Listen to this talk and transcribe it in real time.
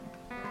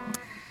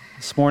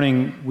This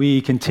morning, we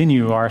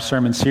continue our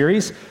sermon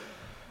series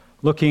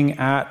looking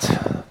at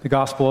the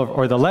gospel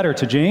or the letter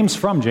to James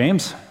from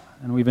James,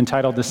 and we've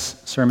entitled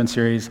this sermon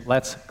series,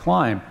 Let's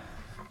Climb.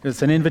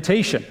 It's an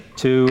invitation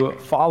to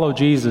follow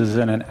Jesus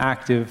in an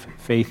active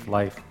faith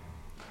life.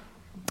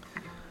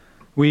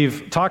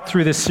 We've talked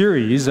through this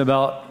series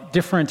about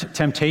different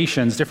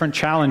temptations, different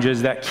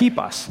challenges that keep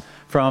us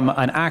from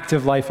an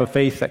active life of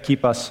faith, that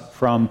keep us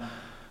from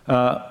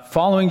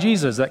following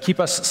Jesus, that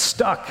keep us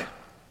stuck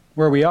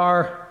where we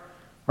are,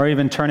 or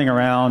even turning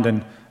around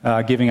and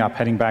giving up,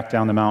 heading back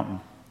down the mountain.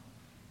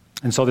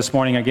 And so this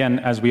morning, again,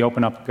 as we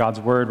open up God's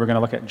Word, we're going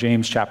to look at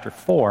James chapter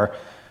 4,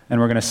 and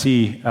we're going to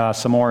see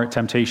some more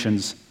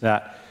temptations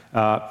that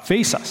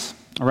face us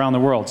around the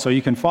world. So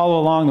you can follow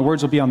along. The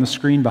words will be on the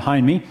screen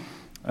behind me,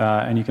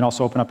 and you can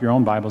also open up your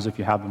own Bibles if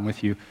you have them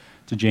with you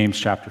to James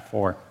chapter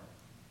 4.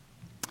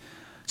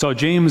 So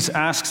James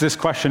asks this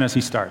question as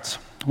he starts.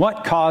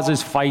 What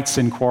causes fights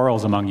and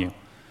quarrels among you?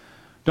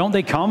 Don't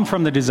they come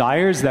from the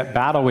desires that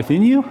battle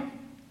within you?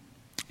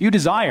 You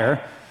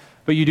desire,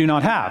 but you do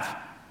not have,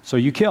 so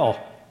you kill.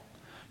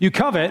 You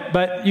covet,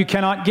 but you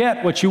cannot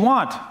get what you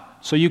want,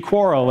 so you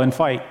quarrel and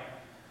fight.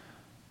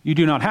 You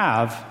do not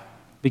have,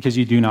 because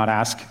you do not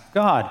ask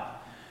God.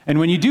 And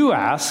when you do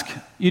ask,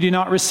 you do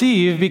not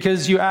receive,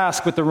 because you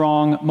ask with the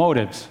wrong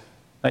motives,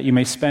 that you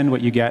may spend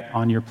what you get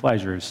on your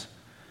pleasures.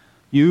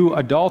 You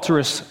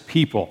adulterous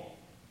people.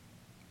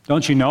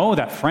 Don't you know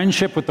that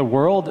friendship with the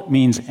world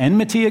means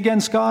enmity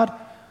against God?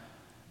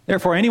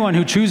 Therefore, anyone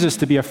who chooses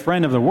to be a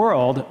friend of the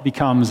world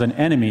becomes an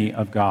enemy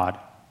of God.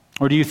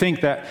 Or do you think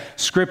that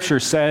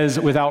Scripture says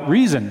without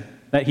reason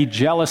that he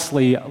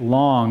jealously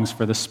longs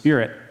for the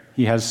Spirit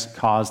he has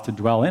caused to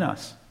dwell in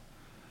us?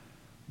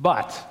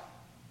 But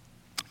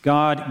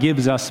God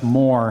gives us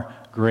more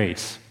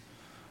grace.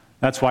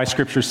 That's why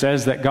Scripture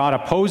says that God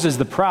opposes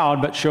the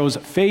proud but shows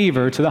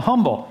favor to the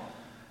humble.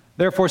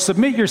 Therefore,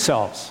 submit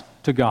yourselves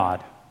to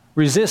God.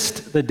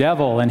 Resist the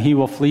devil, and he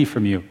will flee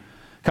from you.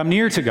 Come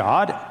near to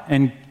God,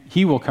 and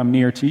he will come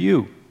near to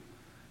you.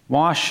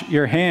 Wash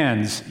your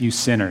hands, you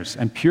sinners,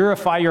 and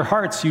purify your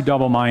hearts, you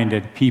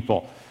double-minded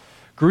people.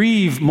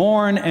 Grieve,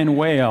 mourn, and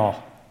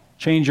wail.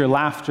 Change your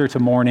laughter to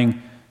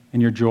mourning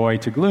and your joy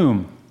to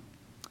gloom.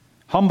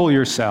 Humble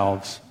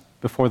yourselves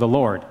before the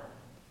Lord,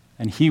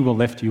 and he will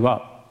lift you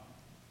up.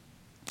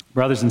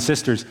 Brothers and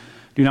sisters,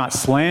 do not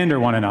slander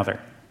one another.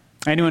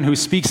 Anyone who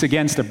speaks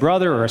against a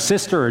brother or a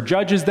sister or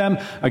judges them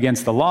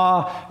against the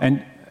law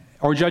and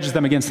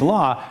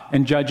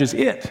judges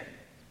it.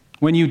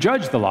 When you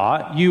judge the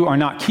law, you are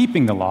not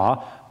keeping the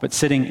law, but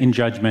sitting in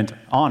judgment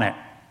on it.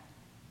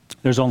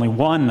 There's only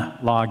one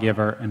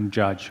lawgiver and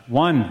judge,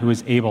 one who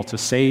is able to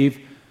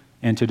save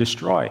and to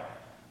destroy.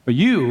 But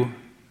you,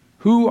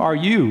 who are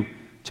you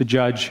to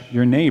judge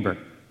your neighbor?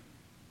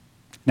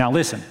 Now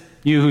listen,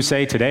 you who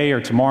say today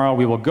or tomorrow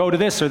we will go to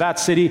this or that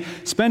city,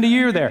 spend a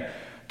year there,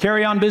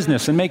 carry on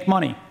business and make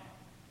money.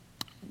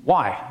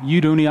 Why?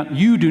 You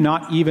do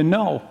not even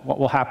know what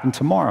will happen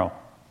tomorrow.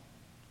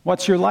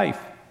 What's your life?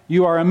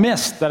 You are a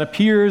mist that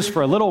appears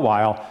for a little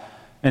while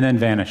and then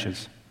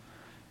vanishes.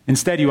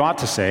 Instead, you ought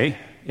to say,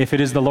 if it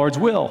is the Lord's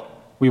will,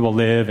 we will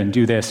live and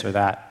do this or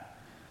that.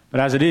 But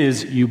as it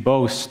is, you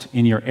boast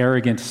in your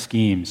arrogant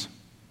schemes.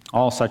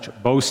 All such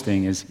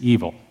boasting is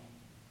evil.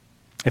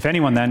 If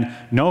anyone then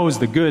knows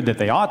the good that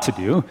they ought to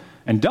do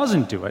and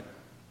doesn't do it,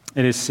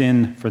 it is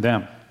sin for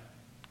them.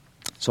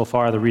 So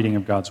far, the reading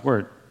of God's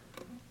Word.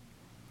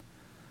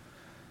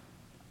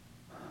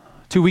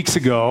 2 weeks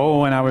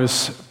ago, when I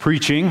was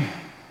preaching,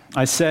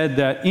 I said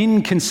that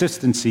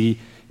inconsistency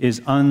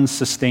is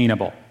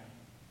unsustainable.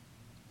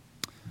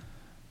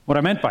 What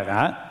I meant by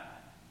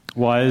that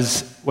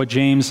was what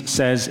James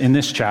says in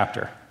this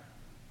chapter.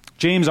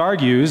 James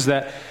argues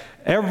that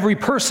every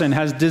person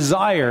has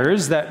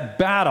desires that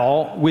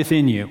battle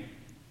within you.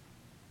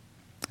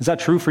 Is that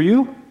true for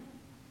you?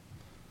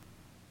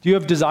 Do you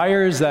have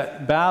desires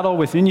that battle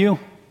within you?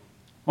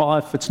 Well,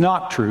 if it's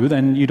not true,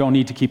 then you don't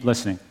need to keep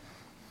listening.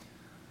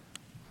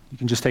 You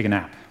can just take a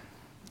nap.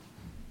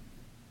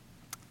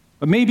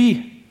 But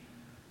maybe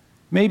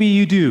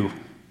you do.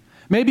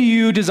 Maybe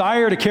you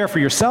desire to care for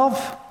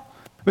yourself,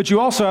 but you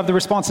also have the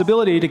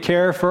responsibility to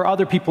care for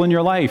other people in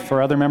your life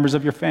or other members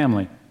of your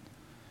family.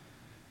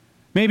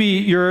 Maybe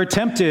you're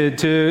tempted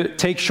to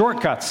take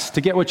shortcuts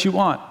to get what you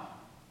want,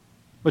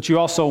 but you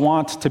also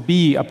want to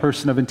be a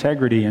person of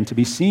integrity and to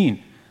be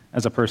seen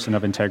as a person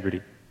of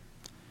integrity.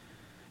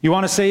 You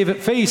want to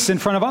save face in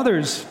front of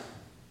others,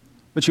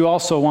 but you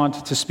also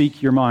want to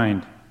speak your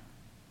mind.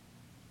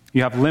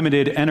 You have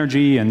limited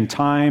energy and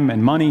time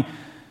and money,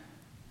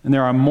 and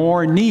there are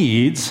more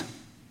needs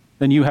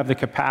than you have the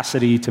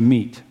capacity to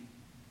meet.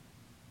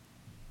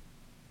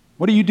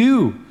 What do you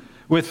do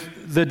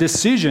with the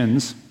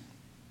decisions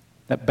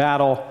that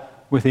battle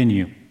within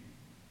you?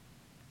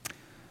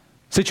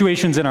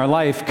 Situations in our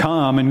life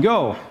come and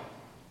go.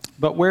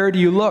 But where do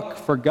you look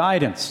for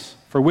guidance,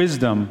 for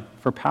wisdom,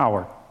 for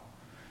power?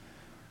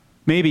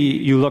 Maybe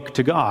you look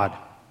to God.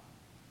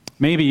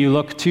 Maybe you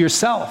look to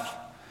yourself.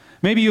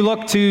 Maybe you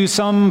look to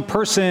some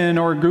person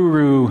or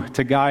guru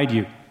to guide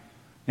you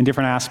in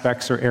different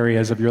aspects or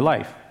areas of your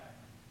life.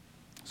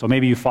 So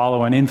maybe you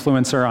follow an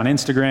influencer on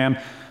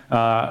Instagram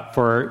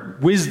for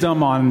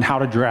wisdom on how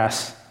to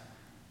dress,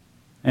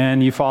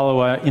 and you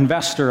follow an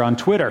investor on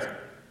Twitter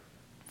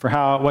for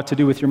what to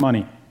do with your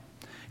money.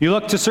 You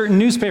look to certain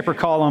newspaper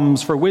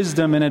columns for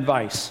wisdom and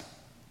advice.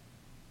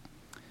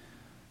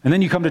 And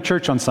then you come to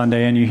church on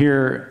Sunday and you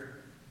hear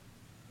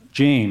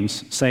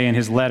James say in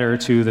his letter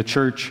to the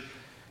church,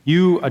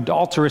 "You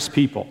adulterous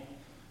people,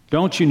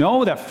 don't you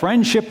know that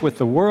friendship with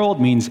the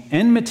world means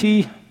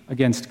enmity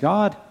against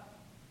God?"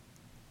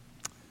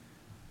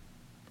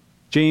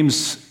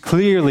 James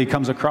clearly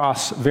comes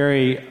across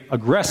very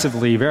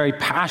aggressively, very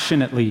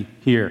passionately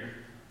here.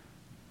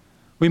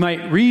 We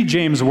might read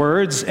James'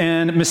 words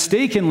and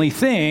mistakenly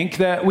think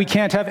that we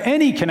can't have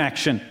any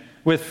connection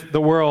with the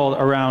world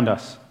around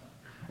us.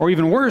 Or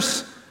even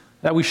worse,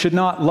 that we should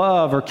not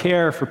love or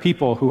care for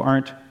people who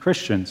aren't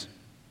Christians.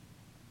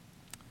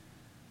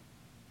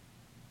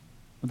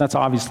 But that's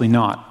obviously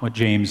not what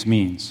James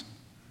means.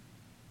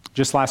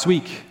 Just last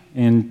week,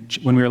 when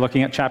we were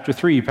looking at chapter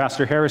 3,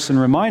 Pastor Harrison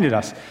reminded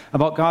us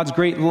about God's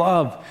great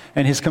love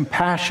and his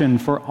compassion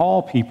for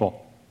all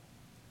people.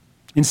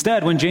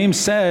 Instead, when James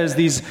says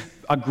these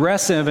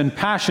aggressive and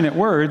passionate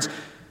words,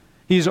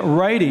 he's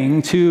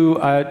writing to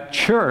a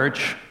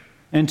church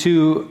and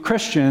to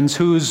Christians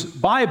whose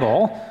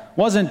Bible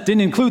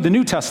didn't include the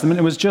New Testament,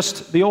 it was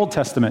just the Old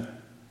Testament.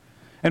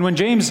 And when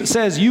James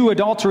says, "You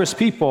adulterous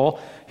people,"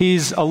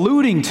 he's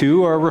alluding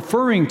to or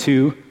referring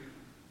to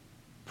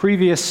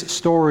previous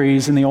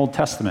stories in the Old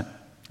Testament,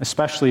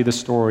 especially the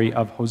story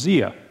of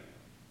Hosea.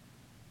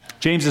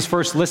 James's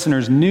first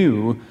listeners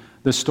knew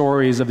the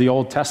stories of the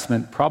Old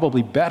Testament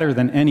probably better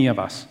than any of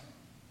us.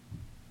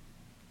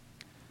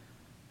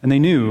 And they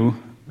knew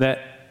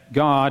that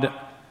God,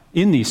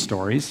 in these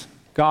stories,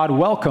 God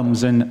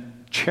welcomes and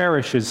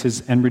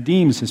cherishes and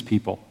redeems his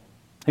people.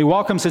 He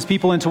welcomes his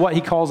people into what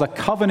he calls a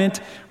covenant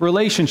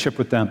relationship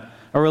with them,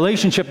 a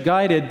relationship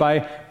guided by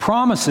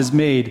promises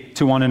made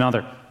to one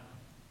another.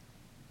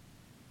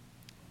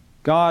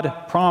 God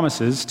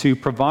promises to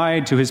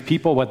provide to his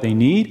people what they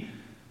need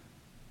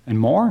and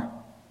more.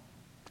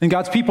 And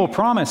God's people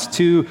promise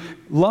to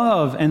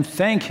love and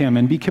thank him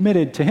and be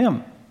committed to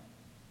him.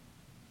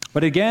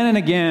 But again and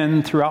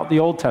again throughout the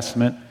Old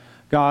Testament,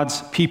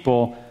 God's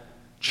people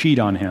cheat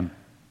on him.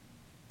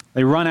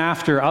 They run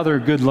after other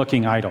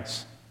good-looking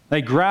idols.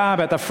 They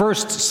grab at the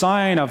first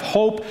sign of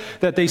hope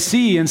that they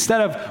see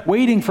instead of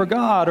waiting for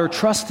God or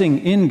trusting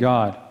in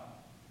God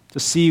to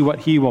see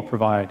what he will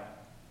provide.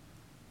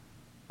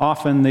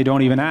 Often they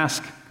don't even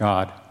ask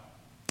God.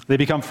 They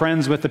become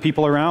friends with the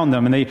people around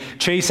them, and they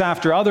chase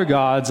after other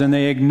gods, and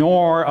they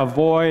ignore,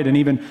 avoid, and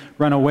even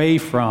run away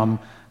from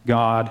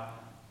God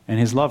and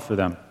his love for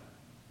them.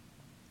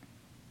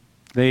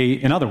 They,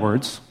 in other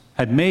words,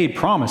 had made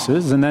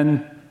promises and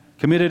then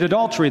committed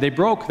adultery. They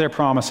broke their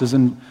promises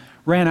and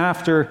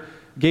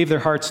gave their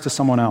hearts to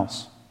someone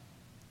else.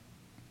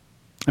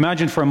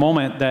 Imagine for a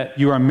moment that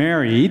you are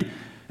married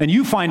and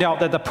you find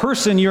out that the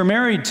person you're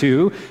married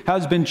to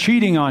has been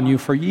cheating on you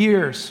for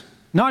years.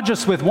 Not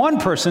just with one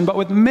person, but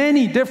with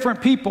many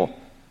different people.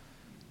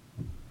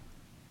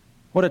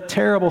 What a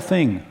terrible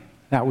thing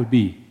that would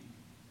be.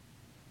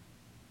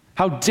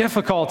 How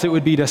difficult it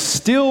would be to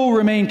still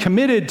remain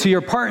committed to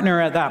your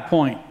partner at that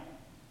point.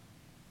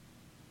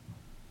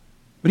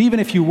 But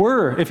even if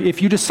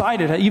you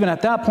decided, even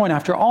at that point,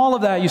 after all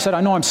of that, you said,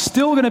 "I know I'm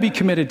still going to be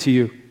committed to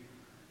you,"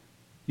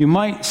 you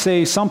might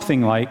say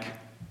something like,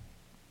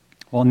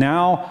 "Well,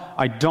 now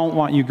I don't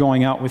want you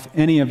going out with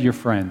any of your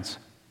friends.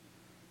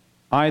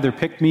 Either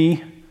pick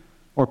me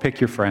or pick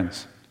your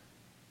friends."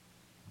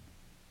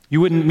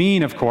 You wouldn't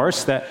mean, of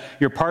course, that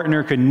your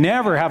partner could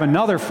never have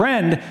another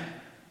friend.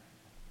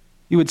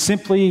 You would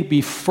simply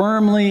be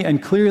firmly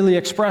and clearly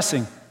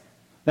expressing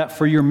that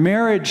for your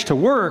marriage to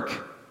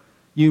work,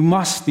 you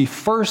must be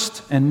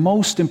first and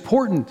most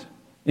important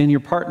in your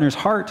partner's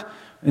heart,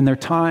 in their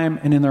time,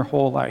 and in their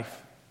whole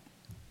life.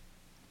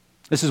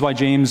 This is why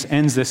James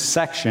ends this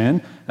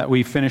section that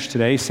we finished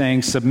today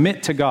saying,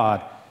 "Submit to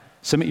God.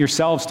 Submit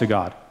yourselves to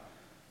God.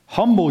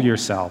 Humble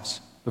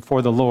yourselves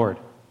before the Lord,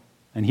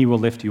 and he will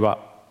lift you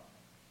up."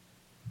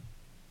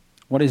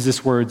 What is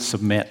this word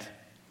submit?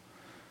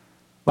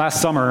 Last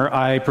summer,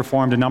 I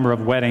performed a number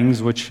of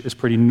weddings, which is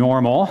pretty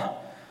normal.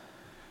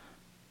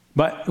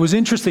 But it was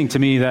interesting to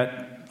me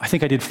that I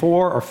think I did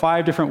 4 or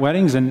 5 different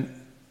weddings, and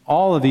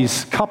all of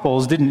these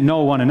couples didn't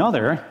know one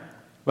another,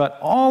 but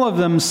all of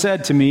them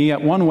said to me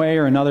at one way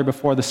or another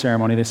before the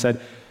ceremony, they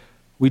said,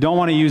 "We don't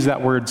want to use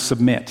that word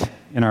submit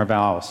in our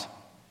vows."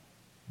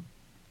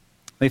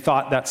 They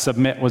thought that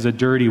submit was a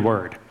dirty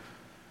word.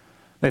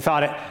 They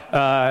thought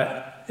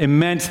it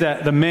meant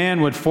that the man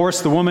would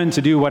force the woman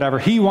to do whatever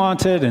he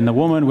wanted, and the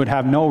woman would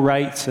have no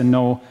rights and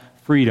no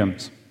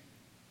freedoms.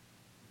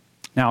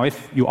 Now,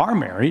 if you are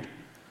married,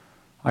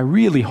 I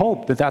really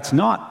hope that that's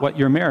not what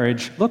your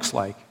marriage looks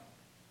like.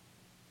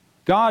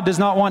 God does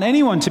not want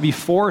anyone to be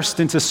forced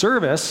into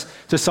service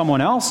to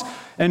someone else,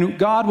 and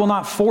God will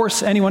not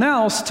force anyone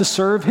else to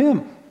serve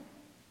him.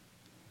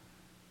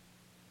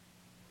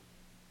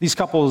 These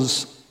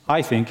couples,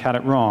 I think, had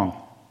it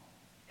wrong.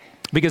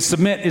 Because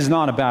submit is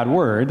not a bad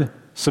word.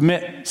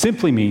 Submit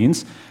simply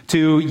means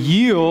to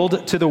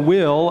yield to the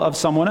will of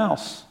someone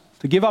else,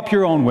 to give up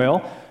your own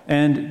will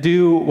and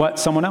do what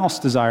someone else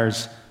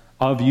desires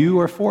of you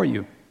or for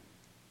you.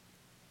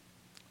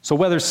 So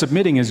whether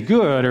submitting is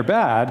good or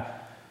bad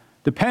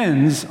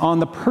depends on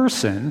the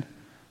person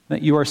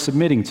that you are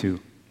submitting to.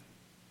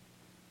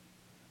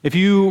 If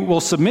you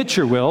will submit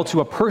your will to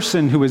a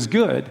person who is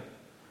good,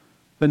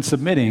 then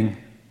submitting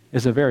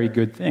is a very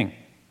good thing.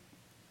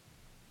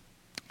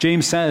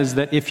 James says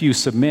that if you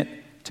submit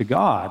to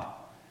God,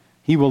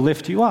 he will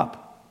lift you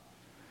up.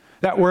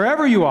 That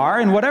wherever you are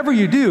and whatever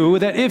you do,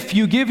 that if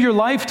you give your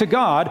life to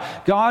God,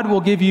 God will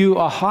give you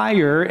a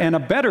higher and a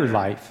better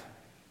life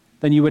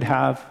than you would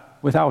have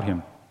without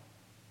him.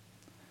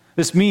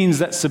 This means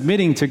that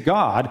submitting to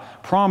God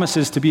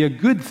promises to be a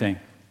good thing,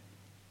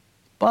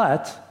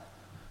 but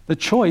the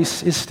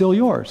choice is still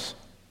yours.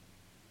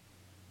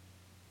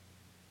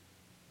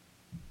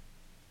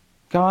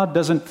 God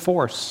doesn't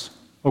force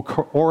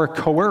or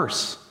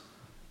coerce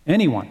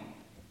anyone.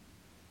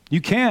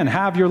 You can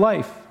have your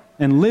life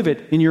and live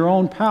it in your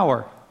own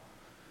power.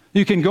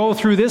 You can go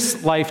through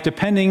this life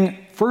depending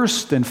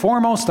first and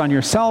foremost on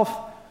yourself,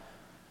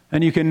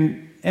 and you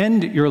can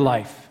end your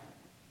life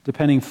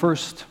depending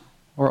first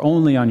or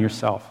only on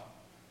yourself.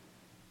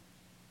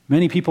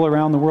 Many people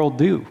around the world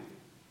do.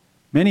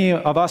 Many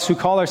of us who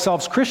call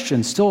ourselves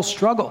Christians still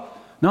struggle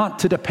not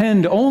to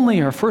depend only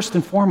or first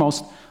and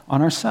foremost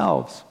on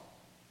ourselves.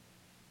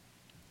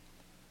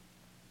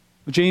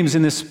 James,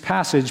 in this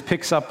passage,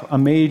 picks up a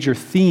major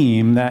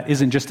theme that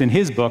isn't just in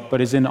his book, but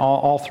is in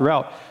all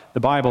throughout the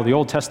Bible, the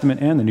Old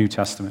Testament and the New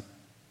Testament.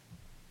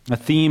 A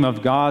theme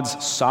of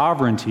God's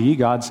sovereignty,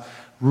 God's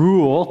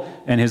rule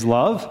and his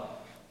love,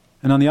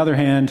 and on the other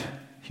hand,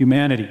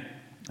 humanity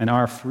and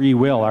our free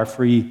will, our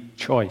free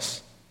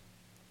choice.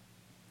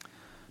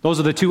 Those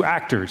are the two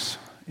actors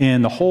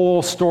in the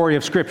whole story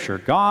of Scripture.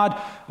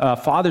 God,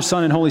 Father,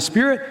 Son, and Holy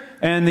Spirit,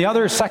 and the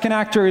other second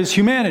actor is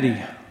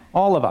humanity,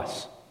 all of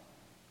us,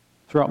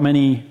 throughout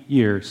many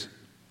years.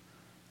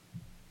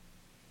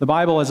 The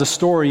Bible as a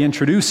story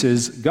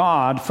introduces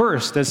God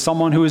first as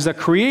someone who is the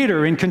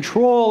creator in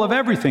control of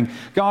everything.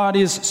 God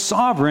is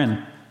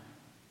sovereign.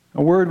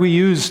 A word we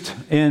used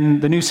in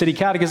the New City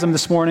Catechism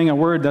this morning, a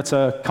word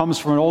that comes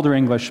from an older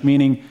English,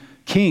 meaning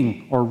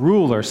king or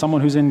ruler,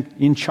 someone who's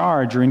in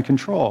charge or in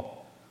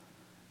control.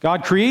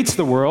 God creates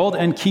the world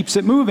and keeps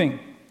it moving.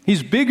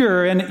 He's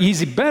bigger and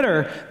he's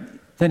better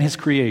than his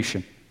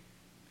creation.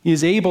 He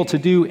is able to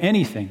do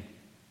anything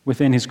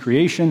within his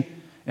creation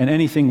and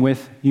anything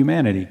with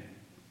humanity.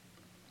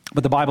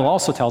 But the Bible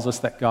also tells us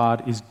that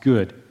God is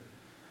good,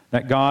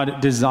 that God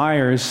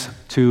desires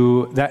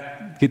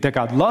that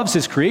God loves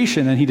his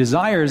creation, and he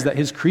desires that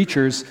his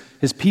creatures,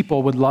 his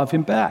people, would love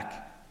him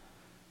back.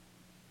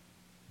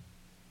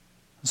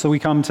 So we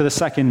come to the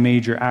second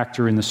major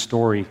actor in the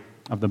story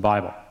of the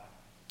Bible,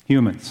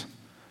 humans.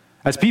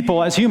 As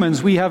people, as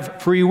humans, we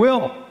have free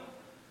will.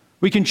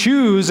 We can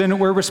choose, and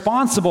we're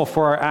responsible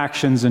for our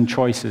actions and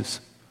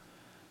choices.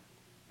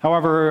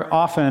 However,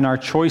 often our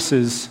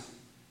choices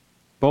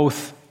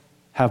both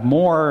have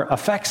more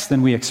effects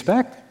than we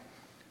expect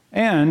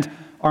and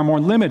are more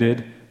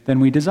limited than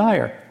we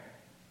desire.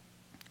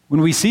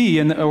 When we see,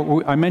 and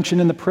I mentioned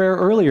in the prayer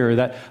earlier,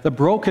 that the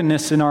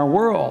brokenness in our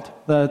world,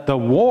 the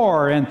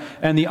war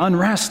and the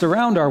unrest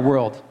around our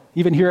world,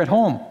 even here at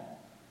home,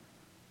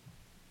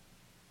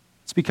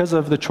 it's because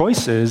of the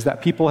choices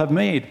that people have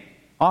made,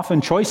 often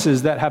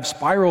choices that have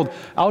spiraled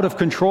out of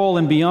control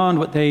and beyond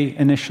what they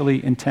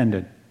initially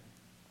intended.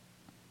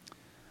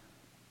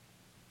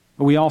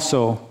 But we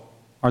also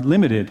are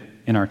limited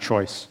in our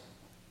choice.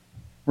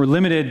 We're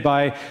limited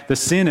by the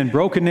sin and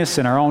brokenness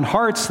in our own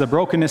hearts, the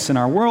brokenness in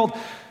our world,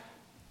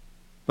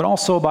 but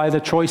also by the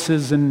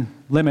choices and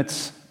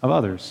limits of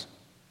others.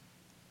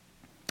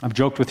 I've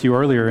joked with you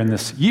earlier in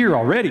this year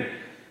already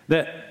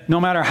that no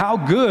matter how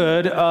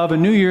good of a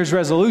New Year's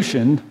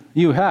resolution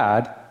you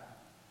had,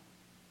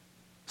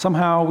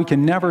 somehow we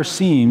can never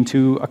seem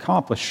to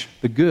accomplish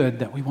the good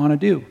that we want to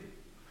do.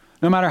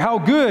 No matter how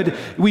good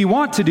we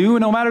want to do,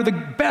 no matter the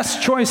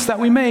best choice that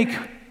we make,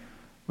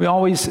 we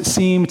always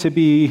seem to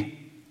be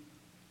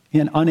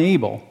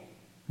unable,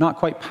 not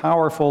quite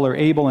powerful or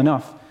able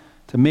enough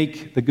to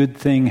make the good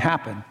thing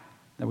happen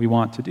that we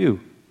want to do.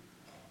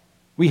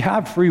 We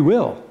have free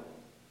will,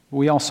 but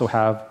we also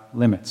have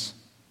limits.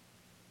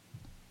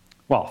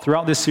 Well,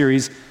 throughout this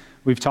series,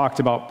 we've talked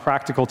about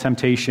practical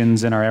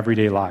temptations in our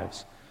everyday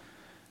lives.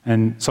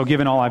 And so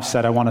given all I've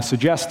said, I want to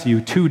suggest to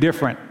you two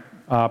different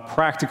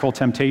practical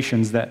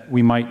temptations that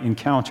we might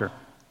encounter.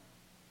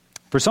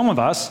 For some of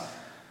us,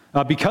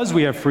 because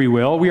we have free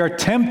will, we are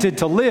tempted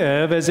to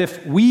live as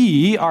if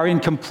we are in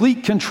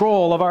complete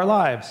control of our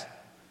lives.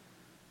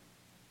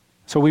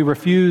 So we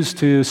refuse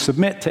to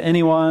submit to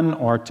anyone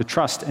or to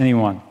trust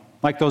anyone.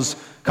 Like those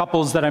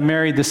couples that I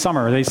married this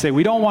summer. They say,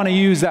 we don't want to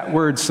use that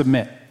word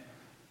submit.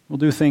 We'll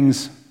do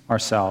things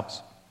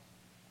ourselves.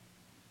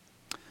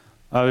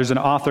 There's an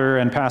author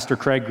and pastor,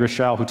 Craig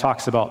Groeschel, who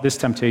talks about this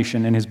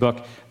temptation in his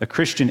book, The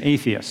Christian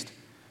Atheist.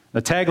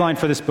 The tagline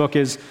for this book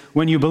is,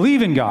 when you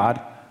believe in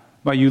God,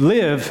 but you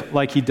live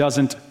like he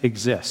doesn't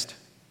exist.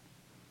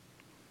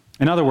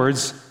 In other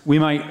words, we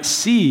might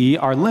see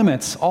our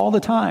limits all the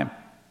time,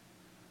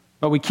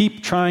 but we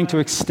keep trying to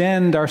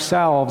extend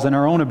ourselves and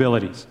our own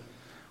abilities.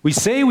 We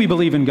say we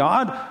believe in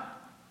God,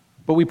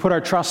 but we put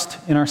our trust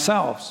in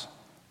ourselves.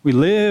 We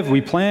live,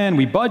 we plan,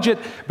 we budget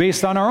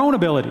based on our own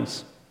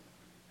abilities,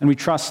 and we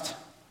trust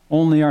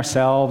only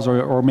ourselves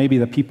or maybe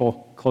the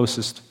people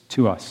closest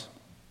to us.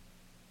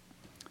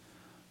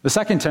 The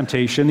second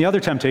temptation, the other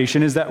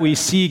temptation, is that we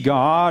see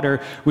God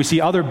or we see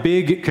other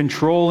big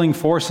controlling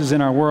forces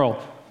in our world,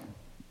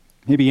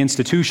 maybe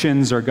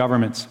institutions or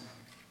governments.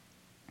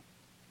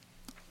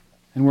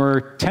 And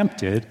we're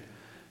tempted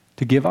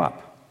to give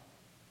up.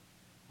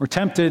 We're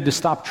tempted to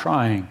stop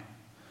trying.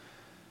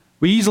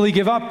 We easily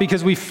give up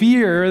because we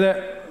fear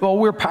that,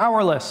 we're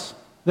powerless,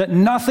 that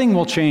nothing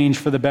will change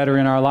for the better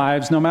in our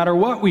lives no matter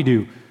what we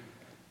do.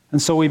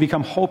 And so we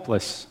become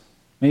hopeless,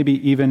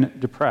 maybe even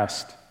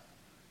depressed.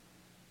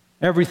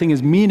 Everything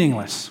is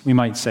meaningless, we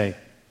might say.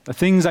 The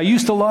things I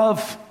used to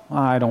love,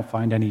 I don't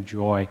find any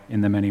joy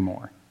in them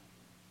anymore.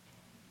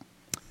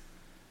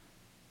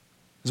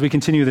 As we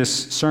continue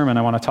this sermon,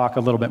 I want to talk a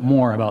little bit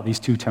more about these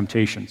two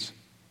temptations.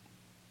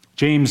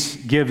 James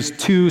gives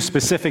two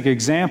specific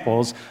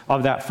examples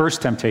of that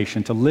first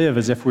temptation, to live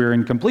as if we're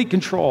in complete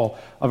control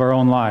of our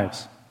own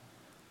lives.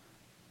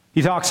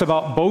 He talks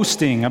about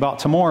boasting about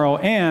tomorrow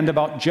and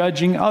about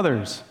judging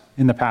others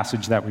in the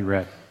passage that we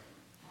read.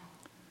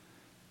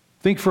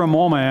 Think for a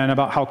moment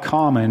about how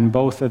common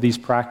both of these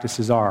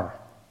practices are,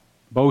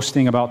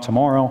 boasting about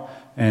tomorrow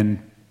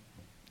and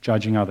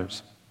judging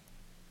others.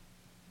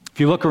 If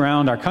you look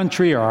around our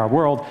country or our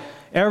world,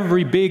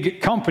 every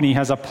big company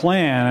has a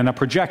plan and a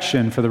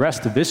projection for the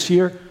rest of this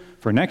year,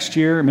 for next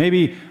year.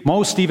 Maybe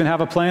most even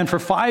have a plan for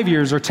 5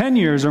 years or 10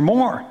 years or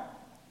more.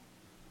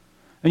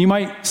 And you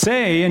might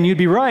say, and you'd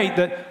be right,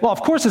 that,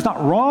 of course it's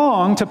not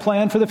wrong to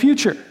plan for the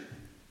future.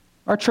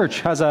 Our church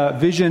has a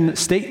vision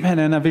statement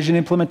and a vision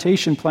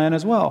implementation plan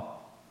as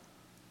well.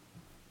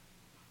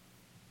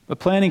 But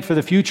planning for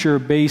the future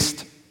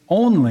based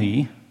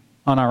only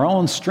on our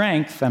own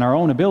strength and our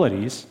own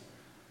abilities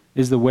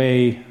is the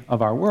way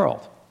of our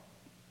world.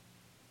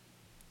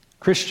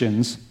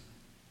 Christians,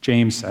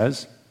 James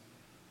says,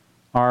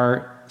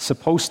 are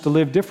supposed to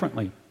live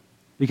differently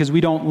because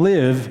we don't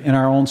live in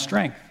our own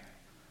strength.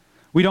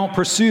 We don't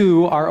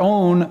pursue our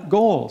own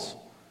goals.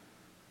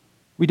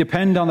 We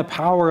depend on the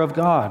power of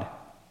God.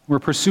 We're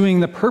pursuing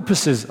the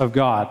purposes of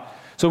God.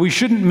 So we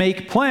shouldn't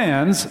make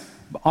plans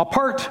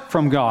apart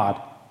from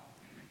God.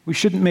 We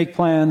shouldn't make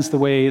plans the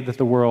way that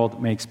the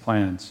world makes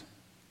plans.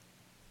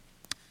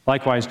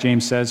 Likewise,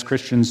 James says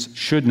Christians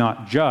should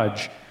not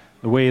judge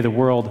the way the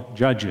world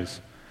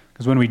judges.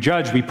 Because when we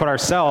judge, we put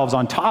ourselves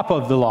on top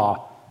of the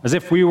law, as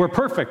if we were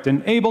perfect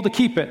and able to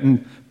keep it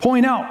and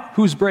point out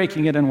who's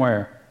breaking it and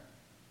where.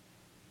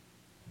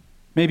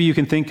 Maybe you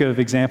can think of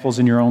examples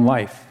in your own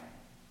life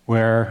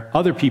where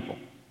other people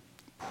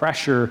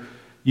pressure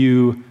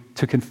you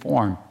to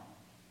conform,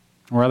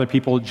 or other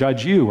people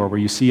judge you, or where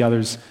you see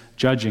others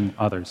judging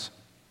others.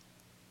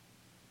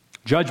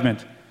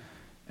 Judgment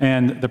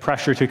and the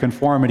pressure to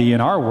conformity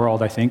in our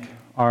world, I think,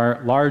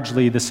 are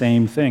largely the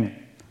same thing.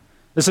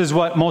 This is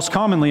what most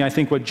commonly, I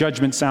think, what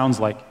judgment sounds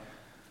like. It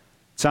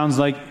sounds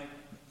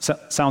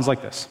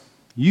like this.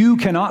 You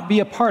cannot be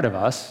a part of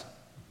us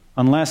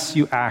unless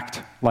you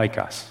act like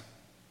us.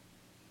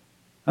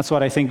 That's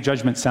what I think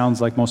judgment sounds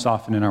like most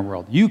often in our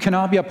world. You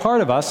cannot be a part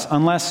of us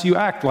unless you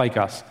act like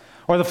us.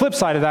 Or the flip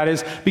side of that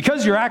is,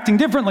 because you're acting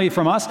differently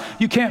from us,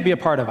 you can't be a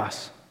part of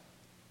us.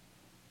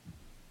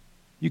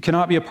 You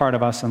cannot be a part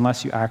of us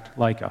unless you act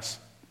like us.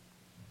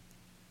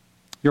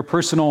 Your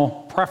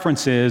personal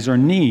preferences or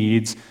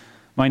needs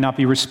might not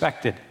be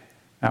respected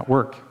at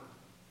work.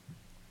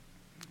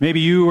 Maybe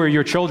you or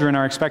your children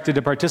are expected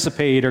to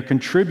participate or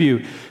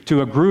contribute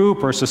to a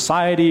group or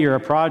society or a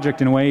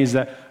project in ways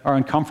that are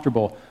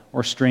uncomfortable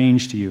or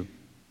strange to you.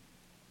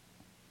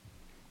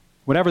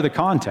 Whatever the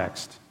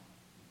context,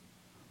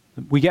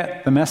 we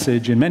get the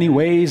message in many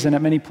ways and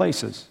at many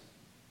places.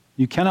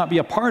 You cannot be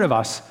a part of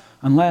us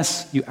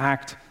unless you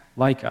act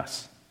like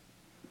us.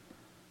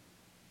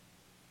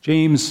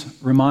 James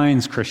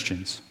reminds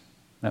Christians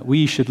that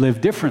we should live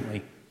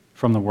differently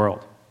from the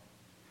world.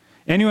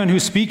 Anyone who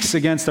speaks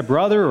against a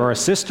brother or a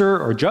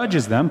sister or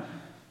judges them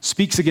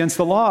speaks against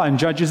the law and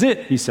judges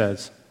it, he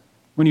says.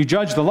 When you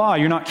judge the law,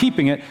 you're not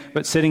keeping it,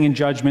 but sitting in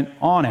judgment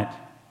on it.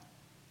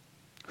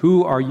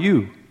 Who are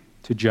you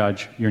to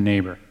judge your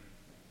neighbor?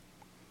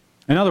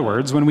 In other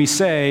words, when we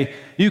say,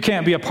 you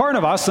can't be a part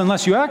of us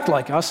unless you act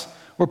like us,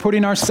 we're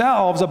putting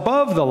ourselves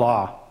above the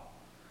law.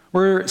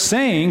 We're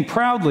saying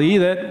proudly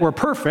that we're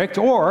perfect,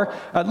 or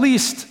at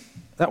least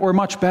that we're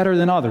much better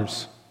than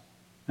others,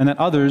 and that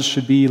others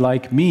should be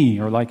like me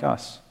or like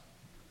us.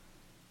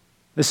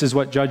 This is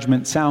what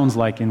judgment sounds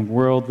like in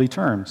worldly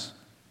terms.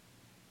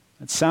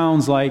 It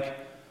sounds like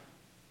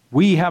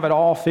we have it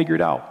all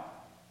figured out.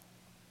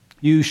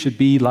 You should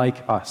be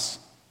like us.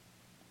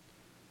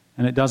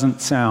 And it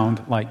doesn't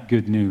sound like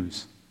good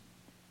news.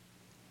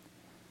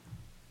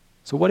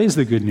 So what is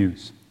the good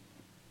news?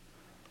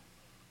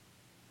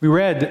 We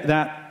read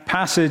that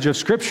passage of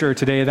Scripture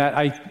today that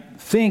I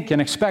think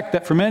and expect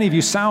that for many of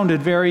you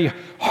sounded very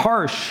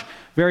harsh,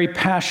 very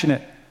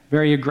passionate,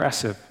 very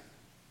aggressive.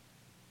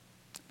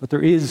 But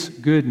there is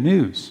good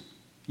news,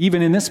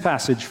 even in this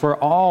passage, for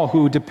all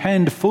who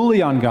depend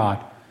fully on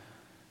God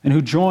and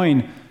who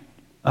join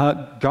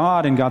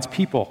God and God's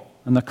people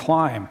in the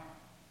climb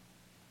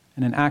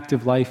in an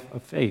active life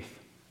of faith.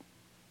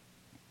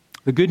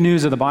 The good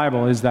news of the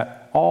Bible is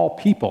that all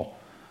people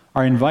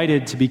are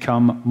invited to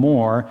become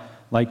more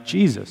like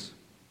Jesus,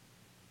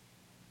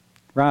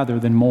 rather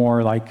than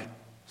more like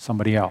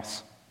somebody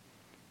else.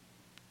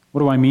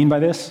 What do I mean by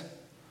this?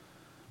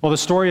 Well, the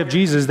story of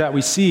Jesus that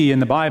we see in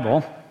the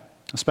Bible,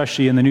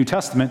 especially in the New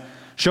Testament,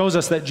 shows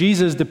us that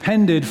Jesus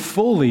depended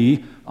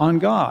fully on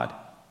God.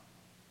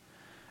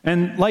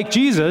 And like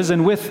Jesus,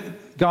 and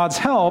with God's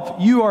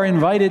help, you are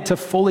invited to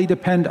fully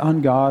depend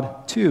on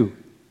God too.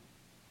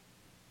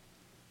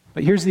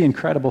 But here's the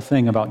incredible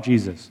thing about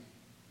Jesus.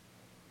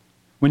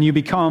 When you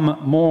become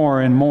more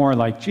and more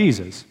like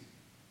Jesus,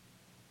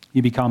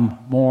 you become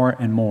more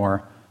and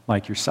more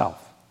like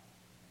yourself.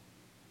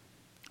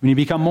 When you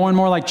become more and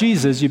more like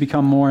Jesus, you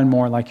become more and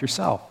more like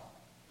yourself.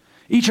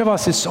 Each of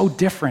us is so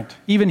different,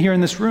 even here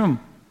in this room.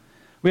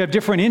 We have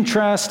different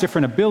interests,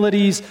 different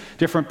abilities,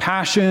 different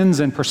passions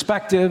and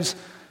perspectives.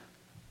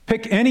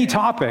 Pick any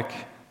topic,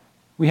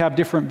 we have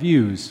different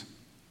views.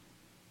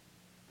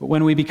 But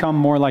when we become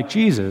more like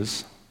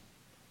Jesus,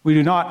 we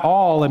do not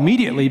all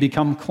immediately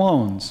become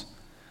clones.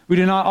 We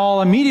do not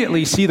all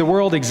immediately see the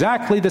world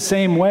exactly the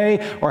same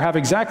way or have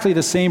exactly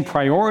the same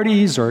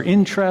priorities or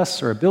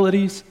interests or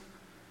abilities.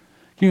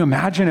 Can you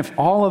imagine if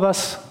all of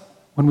us,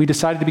 when we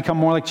decided to become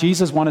more like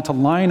Jesus, wanted to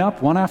line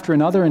up one after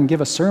another and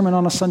give a sermon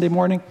on a Sunday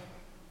morning?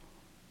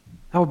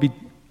 That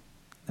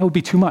would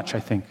be too much, I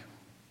think.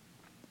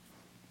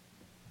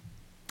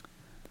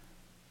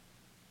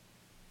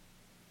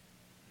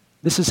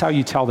 This is how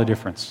you tell the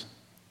difference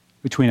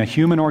between a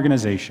human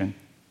organization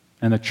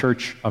and the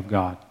church of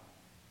God.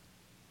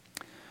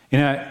 In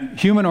a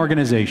human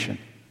organization,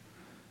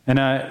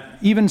 and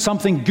even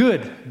something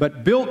good,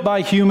 but built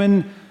by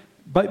humans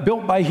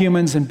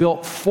and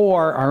built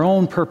for our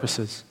own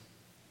purposes,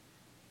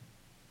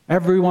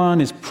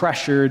 everyone is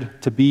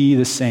pressured to be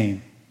the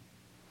same.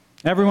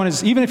 Everyone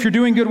is, even if you're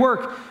doing good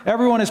work,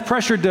 everyone is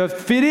pressured to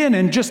fit in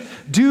and just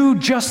do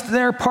just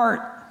their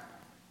part.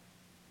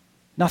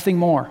 Nothing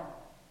more.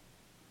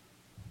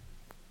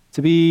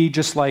 To be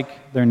just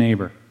like their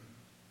neighbor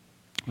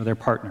or their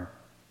partner.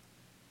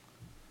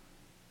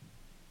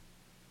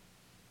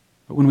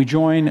 But when we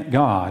join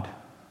God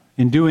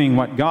in doing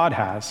what God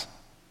has,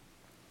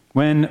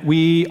 when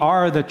we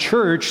are the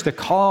church, the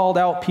called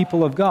out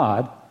people of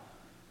God,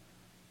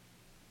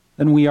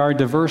 then we are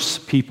diverse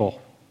people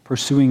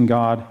pursuing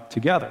God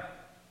together.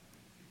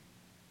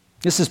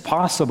 This is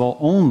possible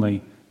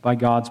only by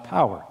God's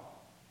power.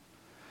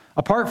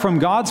 Apart from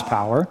God's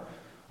power,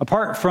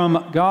 apart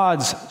from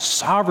God's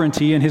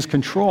sovereignty and his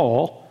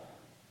control,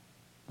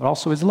 but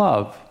also his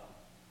love,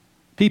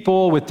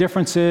 people with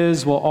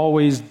differences will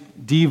always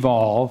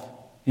devolve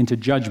into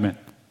judgment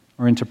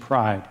or into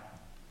pride.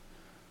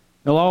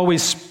 They'll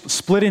always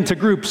split into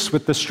groups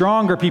with the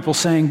stronger people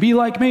saying, "Be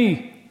like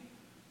me,"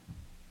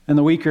 and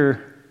the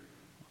weaker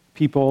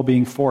people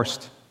being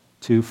forced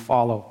to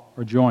follow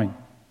or join.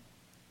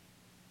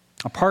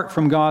 Apart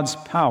from God's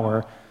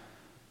power,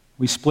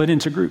 we split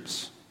into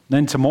groups,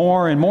 then to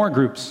more and more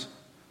groups.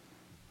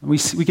 We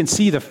can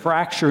see the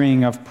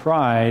fracturing of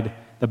pride,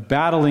 the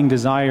battling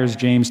desires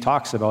James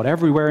talks about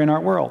everywhere in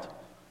our world,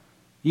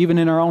 even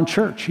in our own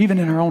church, even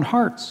in our own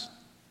hearts.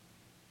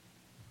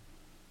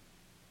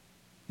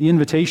 The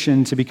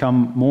invitation to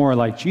become more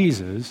like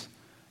Jesus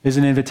is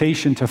an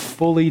invitation to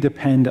fully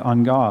depend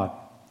on God,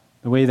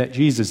 the way that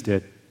Jesus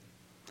did.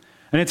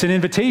 And it's an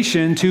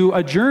invitation to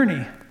a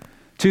journey,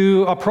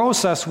 to a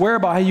process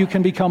whereby you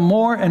can become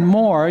more and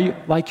more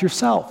like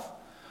yourself,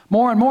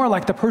 more and more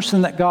like the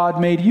person that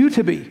God made you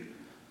to be.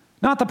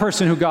 Not the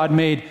person who God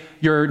made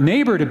your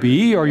neighbor to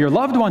be or your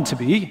loved one to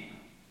be,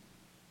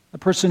 the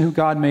person who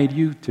God made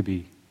you to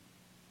be.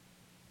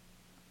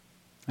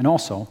 And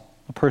also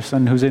a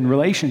person who's in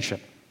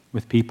relationship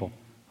with people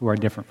who are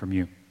different from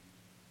you.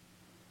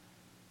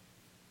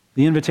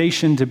 The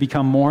invitation to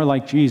become more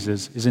like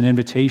Jesus is an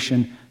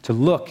invitation to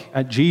look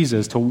at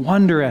Jesus, to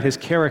wonder at his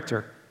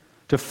character,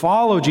 to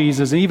follow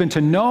Jesus, and even to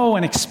know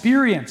and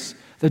experience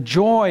the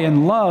joy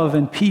and love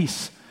and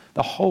peace,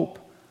 the hope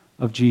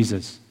of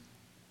Jesus.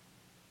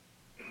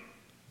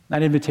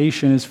 That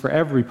invitation is for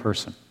every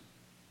person.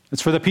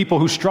 It's for the people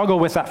who struggle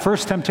with that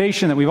first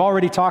temptation that we've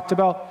already talked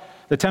about,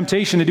 the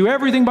temptation to do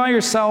everything by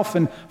yourself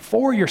and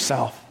for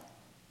yourself.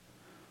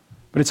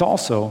 But it's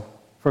also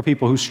for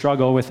people who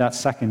struggle with that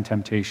second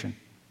temptation,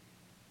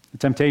 The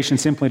temptation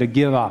simply to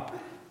give up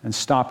and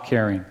stop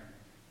caring.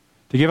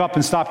 To give up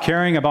and stop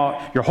caring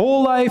about your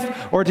whole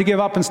life, or to give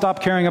up and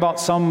stop caring about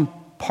some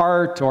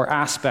part or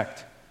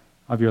aspect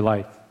of your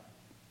life.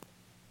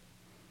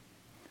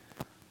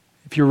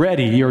 If you're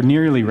ready, or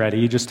nearly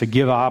ready, just to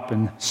give up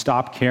and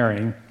stop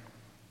caring,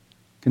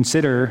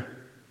 consider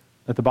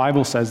that the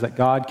Bible says that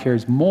God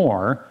cares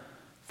more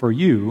for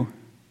you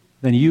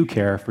than you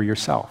care for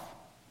yourself.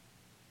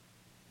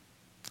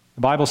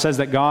 The Bible says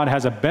that God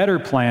has a better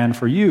plan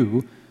for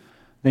you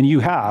than you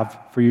have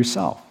for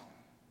yourself.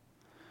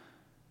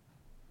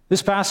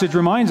 This passage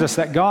reminds us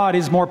that God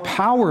is more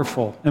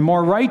powerful and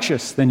more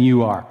righteous than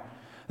you are.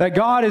 That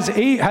God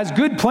has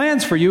good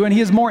plans for you, and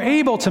He is more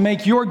able to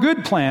make your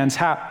good plans,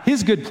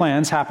 His good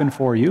plans happen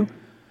for you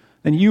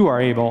than you are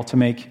able to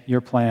make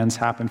your plans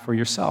happen for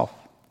yourself.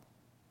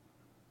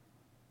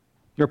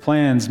 Your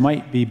plans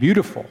might be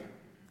beautiful,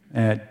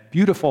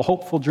 beautiful,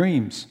 hopeful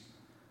dreams,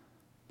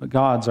 but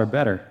God's are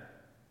better.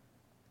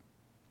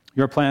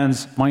 Your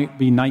plans might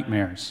be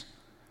nightmares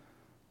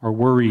or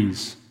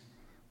worries,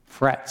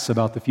 frets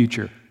about the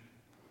future.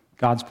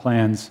 God's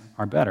plans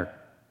are better,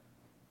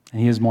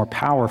 and He is more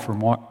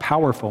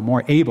powerful,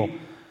 more able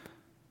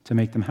to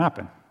make them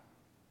happen.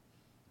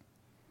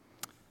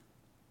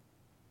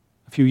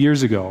 A few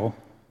years ago,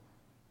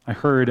 I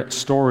heard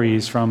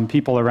stories from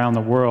people around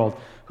the world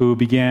who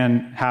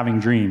began having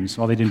dreams.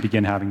 Well, they didn't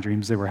begin having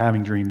dreams, they were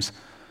having dreams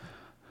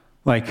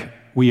like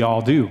we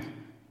all do.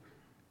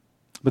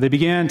 But they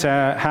began to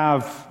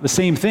have the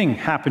same thing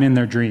happen in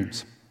their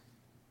dreams.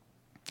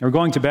 They were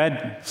going to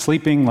bed,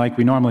 sleeping like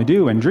we normally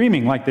do, and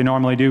dreaming like they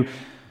normally do.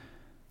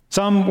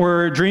 Some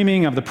were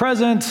dreaming of the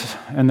present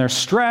and their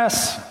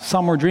stress.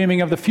 Some were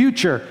dreaming of the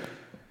future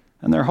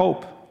and their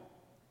hope.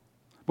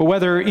 But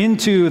whether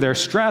into their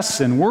stress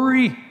and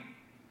worry,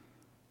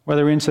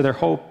 whether into their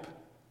hope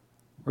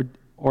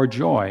or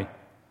joy,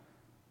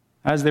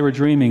 as they were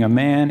dreaming, a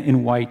man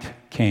in white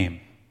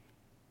came.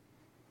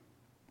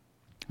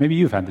 Maybe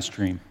you've had this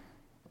dream.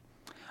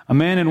 A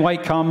man in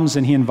white comes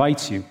and he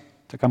invites you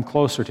to come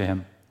closer to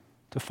him,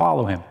 to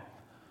follow him,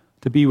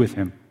 to be with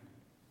him.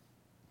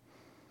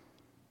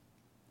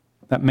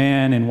 That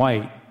man in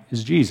white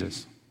is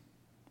Jesus.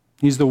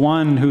 He's the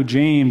one who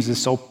James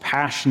is so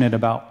passionate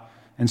about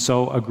and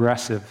so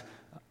aggressive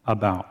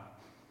about.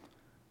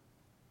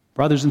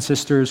 Brothers and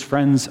sisters,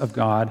 friends of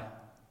God,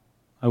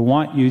 I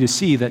want you to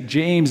see that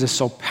James is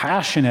so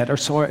passionate,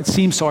 or it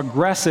seems so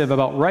aggressive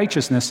about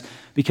righteousness,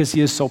 because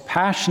he is so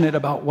passionate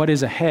about what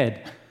is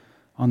ahead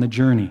on the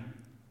journey.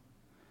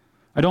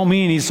 I don't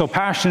mean he's so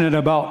passionate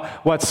about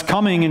what's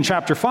coming in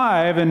chapter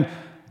 5 and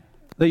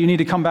that you need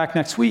to come back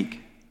next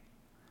week.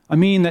 I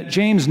mean that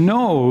James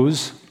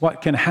knows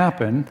what can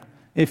happen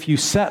if you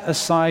set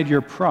aside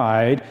your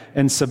pride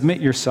and submit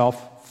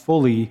yourself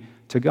fully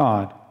to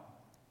God.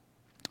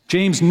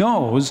 James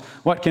knows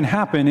what can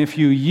happen if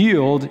you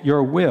yield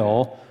your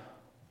will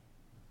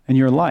and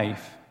your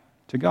life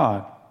to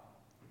God.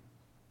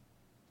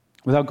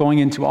 Without going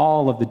into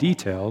all of the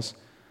details,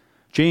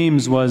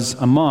 James was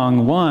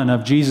among one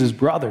of Jesus'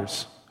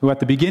 brothers who at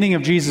the beginning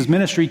of Jesus'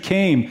 ministry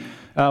came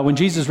when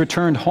Jesus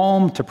returned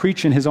home to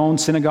preach in his own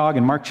synagogue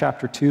in Mark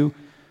chapter 2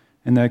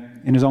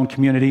 in his own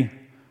community.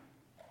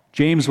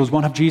 James was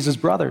one of Jesus'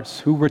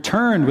 brothers who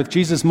returned with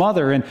Jesus'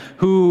 mother and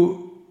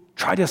who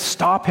tried to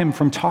stop him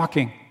from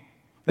talking.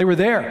 They were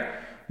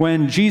there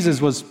when Jesus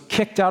was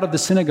kicked out of the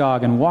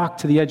synagogue and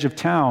walked to the edge of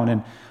town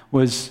and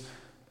was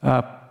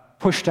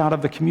pushed out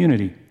of the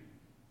community.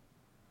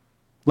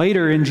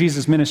 Later in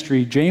Jesus'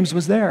 ministry, James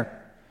was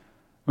there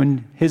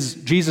when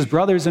Jesus'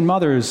 brothers and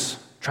mothers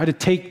tried to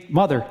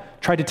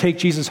take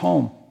Jesus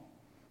home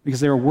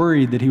because they were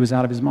worried that he was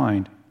out of his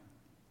mind.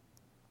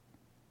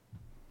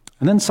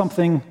 And then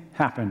something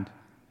happened.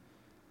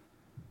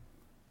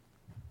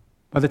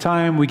 By the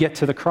time we get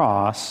to the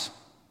cross,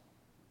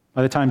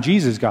 by the time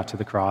Jesus got to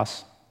the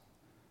cross,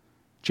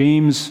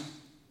 James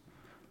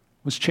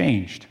was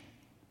changed.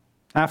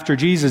 After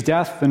Jesus'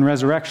 death and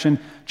resurrection,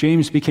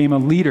 James became a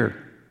leader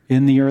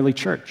in the early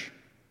church.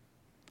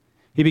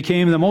 He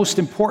became one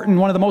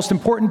of the most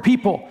important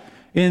people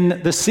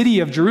in the city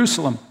of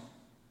Jerusalem,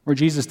 where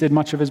Jesus did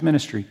much of his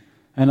ministry,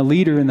 and a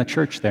leader in the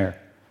church there.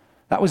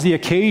 That was the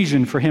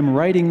occasion for him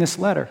writing this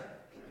letter.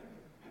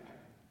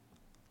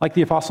 Like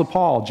the Apostle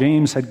Paul,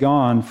 James had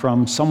gone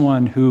from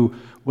someone who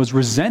was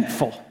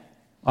resentful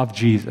of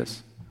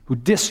Jesus, who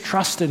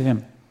distrusted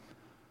him,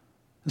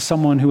 to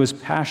someone who was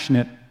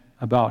passionate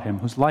about him,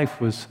 whose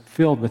life was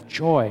filled with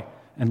joy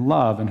and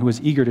love, and who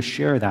was eager to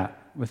share that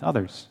with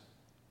others.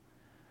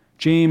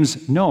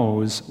 James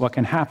knows what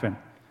can happen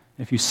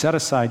if you set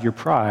aside your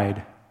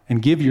pride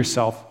and give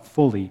yourself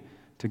fully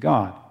to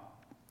God.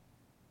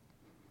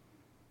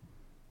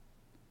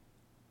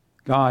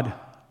 God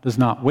does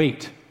not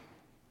wait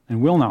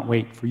and will not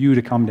wait for you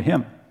to come to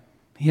him.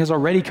 He has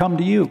already come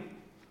to you.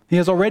 He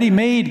has already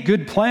made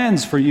good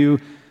plans for you,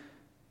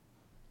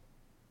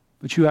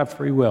 but you have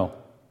free will.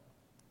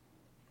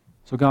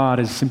 So God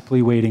is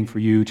simply waiting for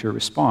you to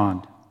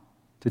respond,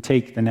 to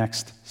take the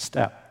next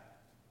step.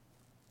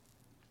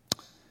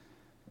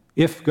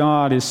 if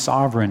God is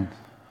sovereign,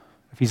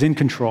 if he's in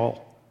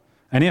control,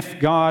 and if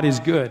God is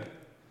good,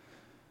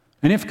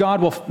 and if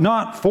God will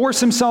not force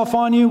himself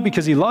on you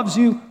because he loves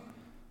you,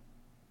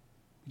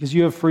 because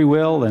you have free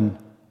will, and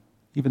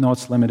even though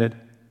it's limited,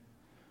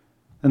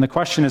 then the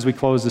question as we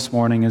close this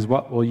morning is,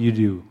 what will you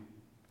do?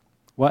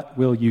 What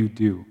will you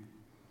do?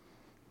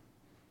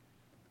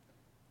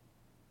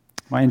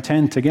 My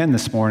intent, again,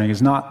 this morning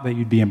is not that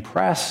you'd be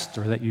impressed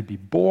or that you'd be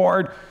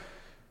bored,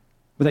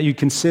 but that you'd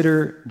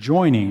consider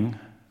joining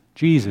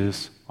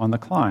Jesus on the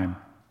climb.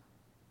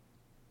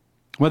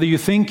 Whether you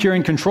think you're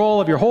in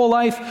control of your whole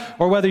life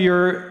or whether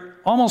you're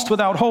almost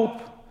without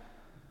hope,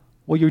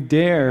 will you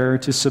dare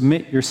to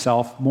submit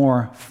yourself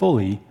more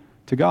fully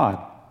to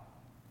God?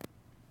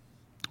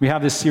 We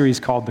have this series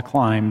called The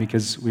Climb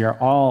because we are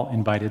all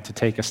invited to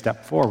take a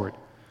step forward,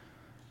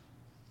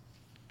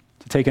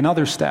 to take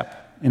another step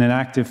in an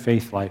active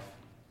faith life.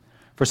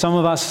 For some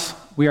of us,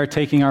 we are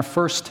taking our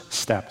first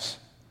steps.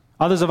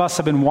 Others of us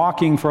have been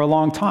walking for a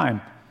long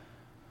time,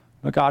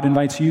 but God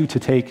invites you to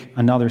take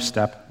another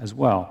step as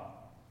well.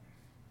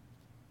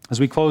 As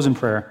we close in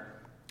prayer,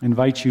 I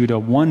invite you to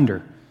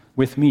wonder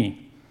with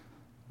me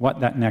what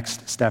that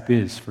next step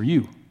is for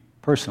you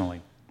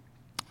personally.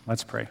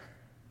 Let's pray.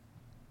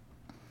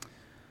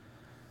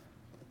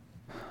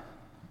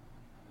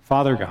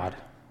 Father God,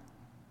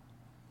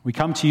 we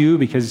come to you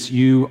because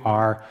you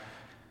are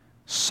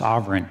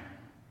sovereign,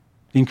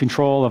 in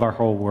control of our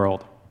whole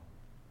world.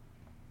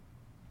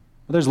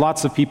 Well, there's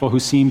lots of people who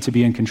seem to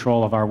be in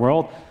control of our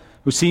world,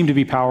 who seem to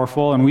be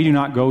powerful, and we do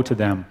not go to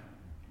them.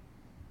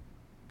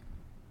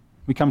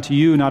 We come to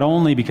you not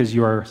only because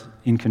you are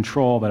in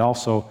control, but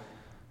also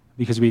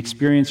because we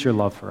experience your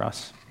love for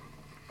us.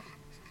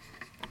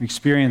 We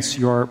experience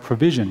your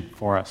provision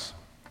for us.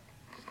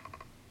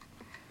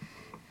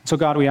 So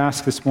God, we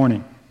ask this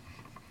morning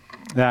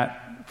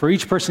that for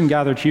each person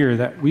gathered here,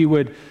 that we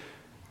would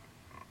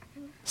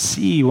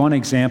see one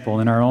example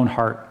in our own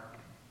heart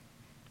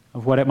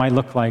of what it might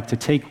look like to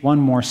take one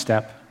more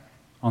step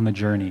on the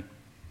journey,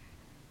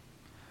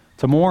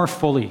 to more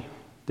fully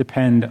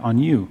depend on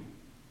you,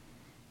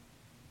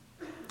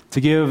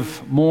 to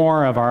give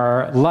more of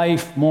our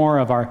life, more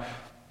of our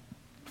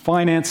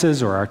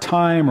finances or our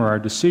time or our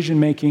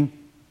decision-making,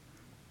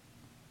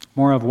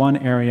 more of one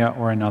area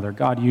or another.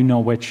 God, you know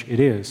which it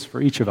is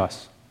for each of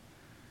us.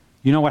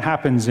 You know what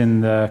happens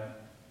in the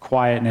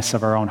quietness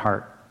of our own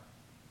heart,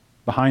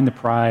 behind the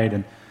pride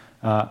and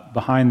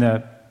behind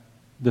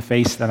the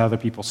face that other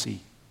people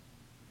see.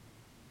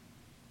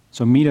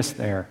 So meet us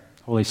there,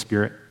 Holy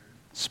Spirit.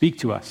 Speak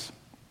to us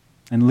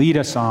and lead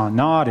us on,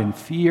 not in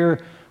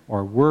fear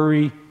or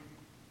worry,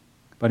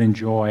 but in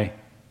joy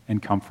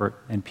and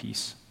comfort and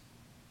peace.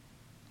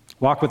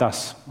 Walk with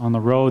us on the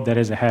road that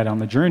is ahead, on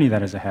the journey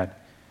that is ahead,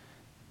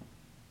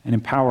 and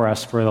empower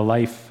us for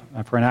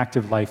an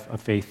active life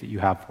of faith that you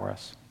have for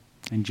us.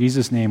 In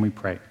Jesus' name we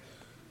pray.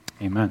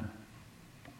 Amen.